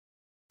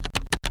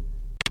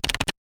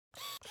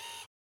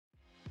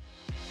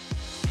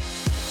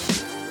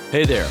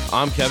Hey there,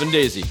 I'm Kevin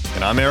Daisy.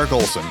 And I'm Eric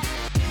Olson.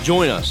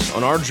 Join us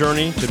on our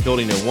journey to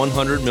building a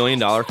 $100 million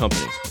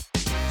company.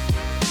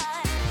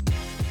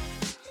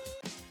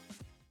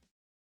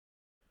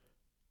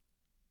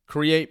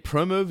 Create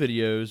promo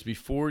videos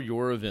before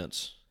your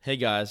events. Hey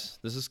guys,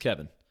 this is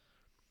Kevin.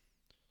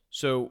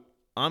 So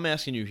I'm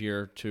asking you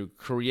here to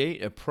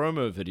create a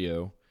promo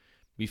video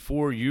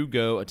before you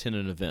go attend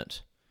an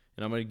event.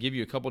 And I'm going to give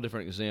you a couple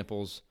different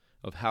examples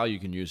of how you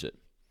can use it.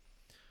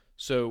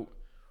 So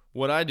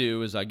what I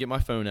do is I get my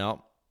phone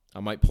out. I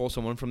might pull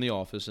someone from the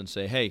office and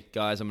say, hey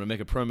guys, I'm going to make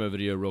a promo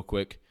video real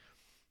quick.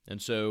 And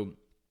so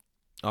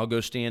I'll go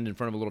stand in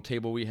front of a little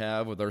table we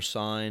have with our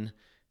sign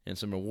and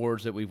some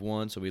awards that we've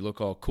won, so we look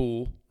all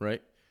cool,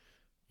 right?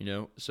 And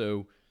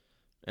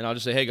I'll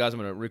just say, hey guys, I'm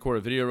going to record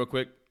a video real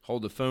quick,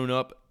 hold the phone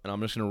up, and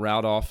I'm just going to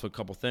route off a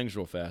couple things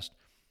real fast.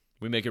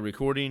 We make a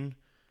recording.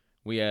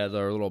 We add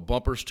our little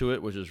bumpers to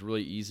it, which is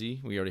really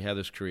easy. We already have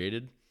this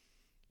created.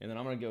 And then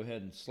I'm going to go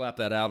ahead and slap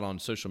that out on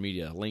social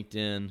media,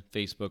 LinkedIn,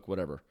 Facebook,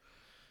 whatever.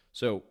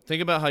 So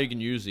think about how you can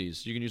use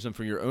these. You can use them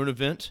for your own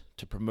event,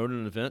 to promote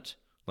an event,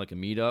 like a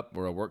meetup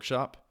or a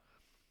workshop.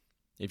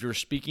 If you're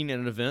speaking at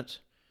an event,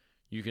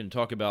 you can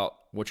talk about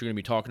what you're going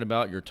to be talking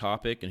about, your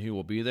topic, and who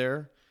will be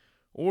there.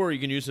 Or you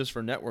can use this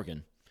for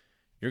networking.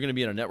 You're going to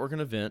be at a networking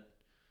event.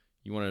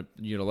 You want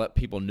to let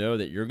people know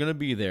that you're going to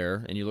be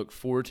there, and you look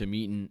forward to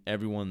meeting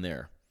everyone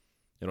there.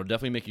 It'll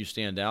definitely make you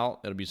stand out.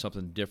 It'll be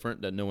something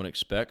different that no one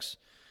expects.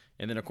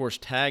 And then, of course,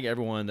 tag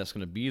everyone that's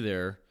going to be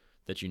there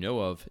that you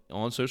know of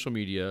on social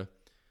media.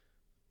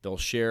 They'll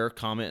share,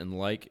 comment, and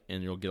like,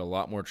 and you'll get a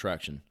lot more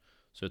traction.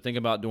 So think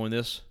about doing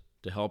this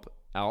to help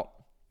out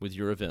with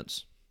your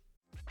events.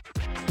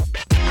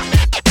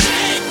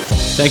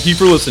 Thank you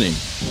for listening.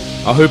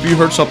 I hope you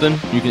heard something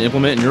you can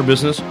implement in your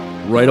business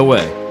right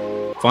away.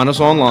 Find us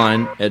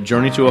online at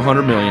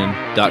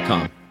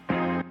journeyto100million.com.